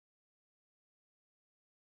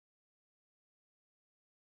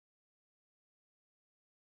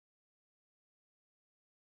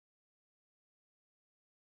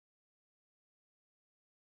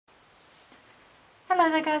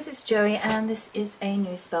Hello there guys, it's Joey and this is a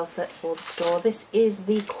new spell set for the store. This is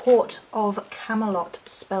the Court of Camelot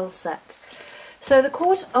spell set. So the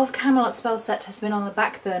Court of Camelot spell set has been on the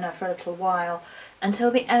back burner for a little while until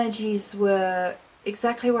the energies were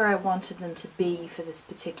exactly where I wanted them to be for this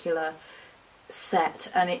particular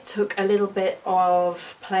set, and it took a little bit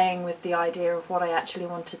of playing with the idea of what I actually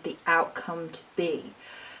wanted the outcome to be.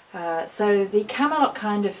 So the Camelot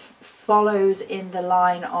kind of follows in the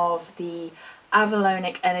line of the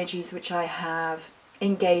Avalonic energies, which I have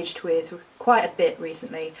engaged with quite a bit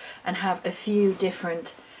recently and have a few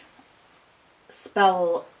different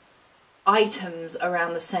spell items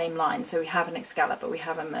around the same line. So we have an Excalibur, we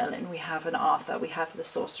have a Merlin, we have an Arthur, we have the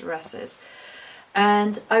Sorceresses.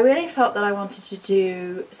 And I really felt that I wanted to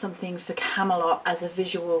do something for Camelot as a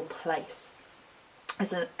visual place,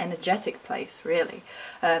 as an energetic place, really.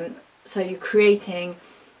 So you're creating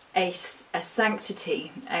a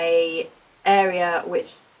sanctity, a area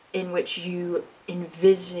in which you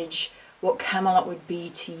envisage what Camelot would be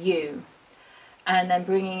to you, and then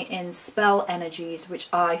bringing in spell energies which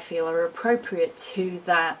I feel are appropriate to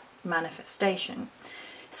that manifestation.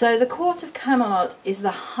 So the Court of Camelot is the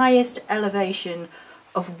highest elevation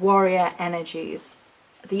of warrior energies,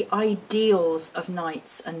 the ideals of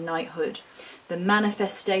knights and knighthood, the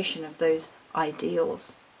manifestation of those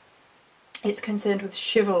ideals. It's concerned with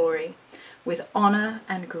chivalry, with honour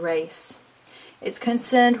and grace. It's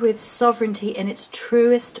concerned with sovereignty in its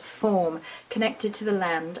truest form, connected to the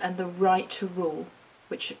land and the right to rule,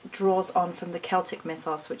 which draws on from the Celtic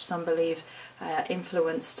mythos, which some believe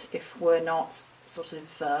influenced, if were not sort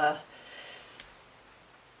of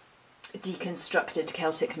deconstructed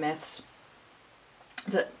Celtic myths,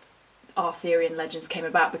 that Arthurian legends came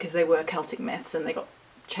about because they were Celtic myths and they got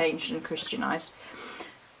changed and Christianized.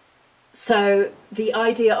 So the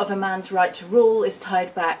idea of a man's right to rule is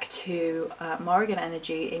tied back to Morrigan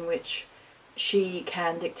energy, in which she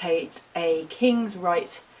can dictate a king's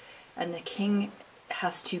right, and the king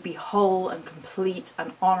has to be whole and complete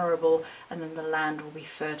and honourable, and then the land will be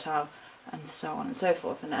fertile and so on and so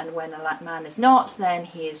forth. And when a man is not, then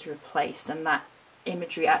he is replaced, and that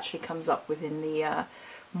imagery actually comes up within the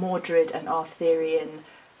Mordred and Arthurian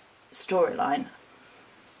storyline.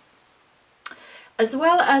 As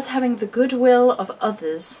well as having the goodwill of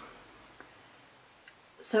others,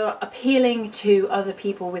 so appealing to other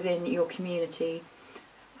people within your community,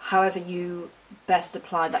 however you best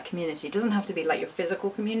apply that community. It doesn't have to be like your physical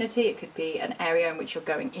community, it could be an area in which you're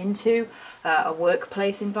going into, a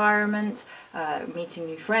workplace environment, meeting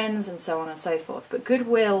new friends and so on and so forth. But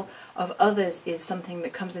goodwill of others is something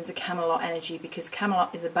that comes into Camelot energy, because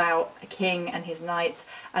Camelot is about a king and his knights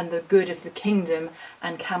and the good of the kingdom,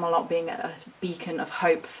 and Camelot being a beacon of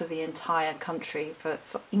hope for the entire country, for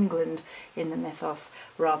England in the mythos,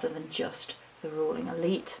 rather than just the ruling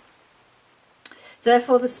elite.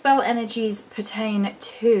 Therefore, the spell energies pertain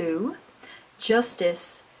to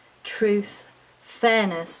justice, truth,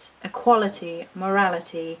 fairness, equality,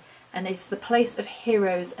 morality, and is the place of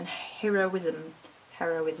heroes and heroism.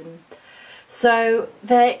 So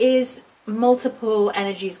there is multiple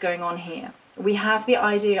energies going on here. We have the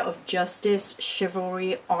idea of justice,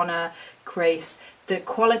 chivalry, honour, grace, the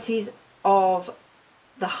qualities of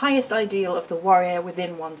the highest ideal of the warrior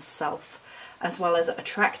within oneself, as well as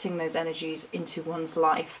attracting those energies into one's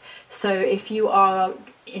life. So if you are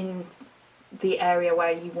in the area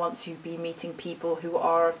where you want to be meeting people who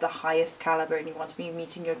are of the highest caliber, and you want to be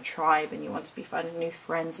meeting your tribe, and you want to be finding new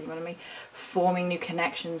friends, and you want to be forming new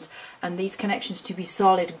connections, and these connections to be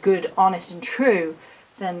solid, good, honest and true,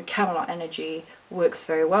 then Camelot energy works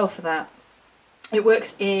very well for that. It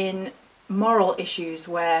works in moral issues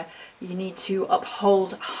where you need to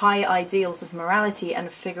uphold high ideals of morality and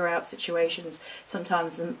figure out situations.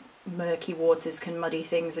 Sometimes the murky waters can muddy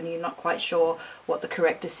things and you're not quite sure what the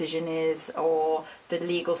correct decision is, or the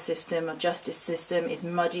legal system or justice system is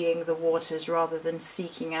muddying the waters rather than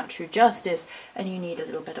seeking out true justice, and you need a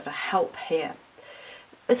little bit of a help here.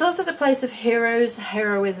 It's also the place of heroes,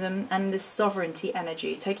 heroism, and this sovereignty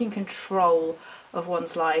energy, taking control of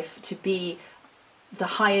one's life to be the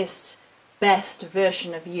highest, best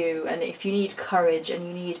version of you. And if you need courage and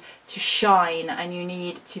you need to shine and you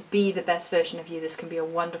need to be the best version of you, this can be a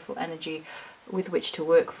wonderful energy with which to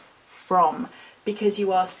work from, because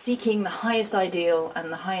you are seeking the highest ideal,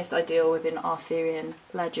 and the highest ideal within Arthurian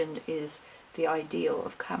legend is the ideal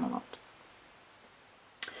of Camelot.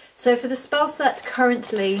 So for the spell set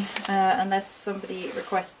currently, unless somebody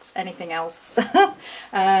requests anything else,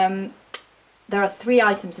 there are 3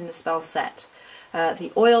 items in the spell set.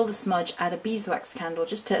 the oil, the smudge, and a beeswax candle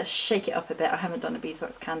just to shake it up a bit. I haven't done a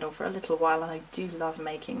beeswax candle for a little while and I do love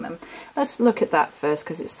making them. Let's look at that first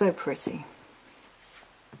because it's so pretty.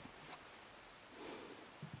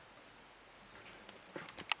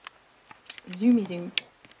 Zoomy zoom.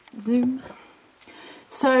 Zoom.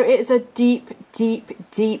 So it's a deep,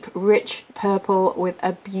 deep, deep, rich purple with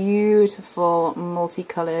a beautiful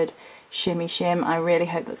multicoloured shimmy shim. I really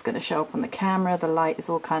hope that's going to show up on the camera. The light is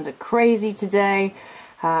all kind of crazy today,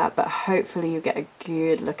 but hopefully you get a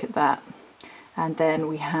good look at that. And then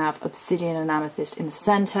we have obsidian and amethyst in the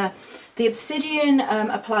centre. The obsidian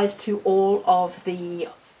applies to all of the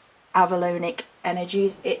Avalonic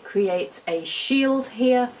energies. It creates a shield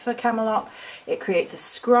here for Camelot. It creates a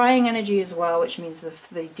scrying energy as well, which means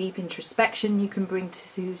the deep introspection you can bring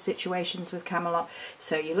to situations with Camelot.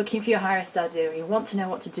 So you're looking for your highest idea, you want to know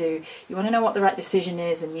what to do, you want to know what the right decision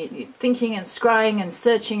is, and you're thinking and scrying and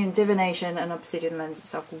searching and divination, and obsidian lends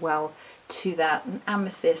itself well to that. And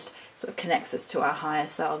amethyst sort of connects us to our higher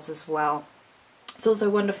selves as well. It's also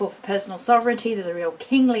wonderful for personal sovereignty. There's a real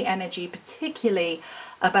kingly energy, particularly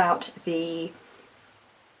about the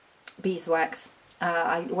beeswax.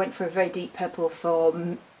 I went for a very deep purple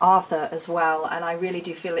for Arthur as well, and I really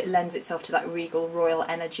do feel it lends itself to that regal royal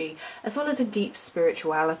energy, as well as a deep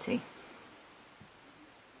spirituality.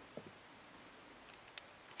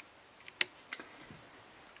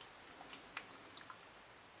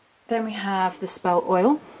 Then we have the spell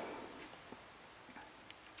oil.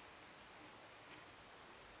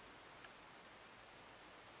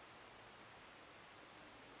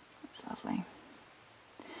 That's lovely.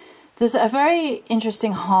 There's a very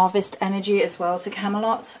interesting harvest energy as well to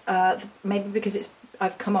Camelot, maybe because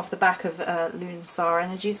I've come off the back of Lunarsara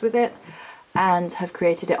energies with it, and have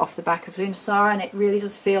created it off the back of Lunarsara, and it really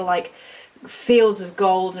does feel like fields of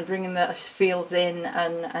gold and bringing the fields in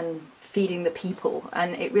and feeding the people,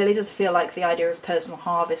 and it really does feel like the idea of personal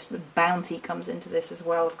harvest and bounty comes into this as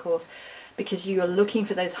well, of course, because you are looking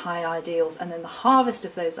for those high ideals and then the harvest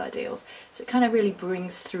of those ideals. So it kind of really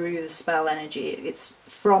brings through the spell energy. It's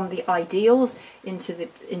from the ideals into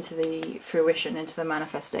the fruition, into the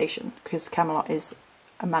manifestation, because Camelot is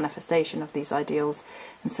a manifestation of these ideals,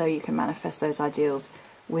 and so you can manifest those ideals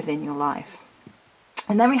within your life.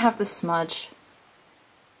 And then we have the smudge.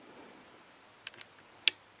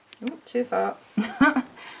 Ooh, too far.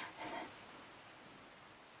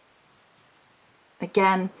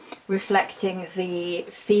 Again, reflecting the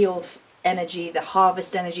field energy, the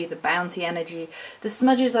harvest energy, the bounty energy. The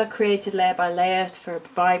smudges are created layer by layer for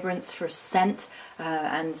vibrance, for scent,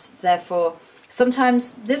 and therefore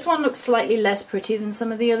sometimes this one looks slightly less pretty than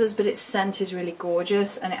some of the others, but its scent is really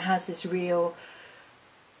gorgeous, and it has this real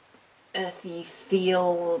earthy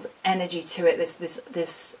field energy to it,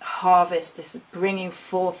 this harvest, this bringing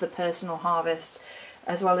forth the personal harvest,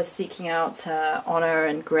 as well as seeking out honour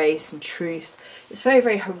and grace and truth. It's very,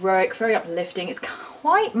 very heroic, very uplifting. It's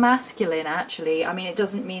quite masculine, actually. I mean, it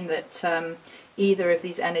doesn't mean that either of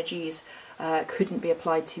these energies couldn't be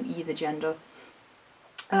applied to either gender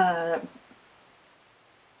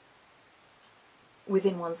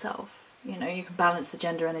within oneself. You know, you can balance the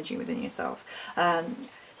gender energy within yourself.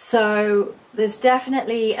 So there's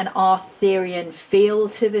definitely an Arthurian feel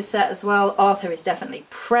to this set as well. Arthur is definitely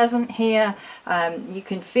present here. You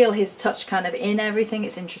can feel his touch kind of in everything.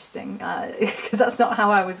 It's interesting because that's not how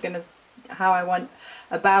I went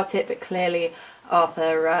about it, but clearly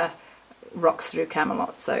Arthur rocks through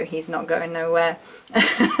Camelot, so he's not going nowhere.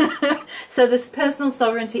 So this personal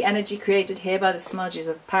sovereignty energy created here by the smudge is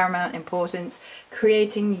of paramount importance,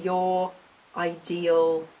 creating your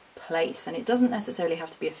ideal place. And it doesn't necessarily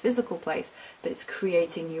have to be a physical place, but it's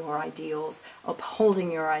creating your ideals,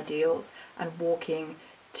 upholding your ideals, and walking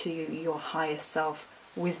to your highest self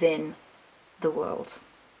within the world.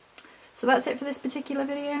 So that's it for this particular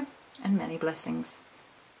video, and many blessings.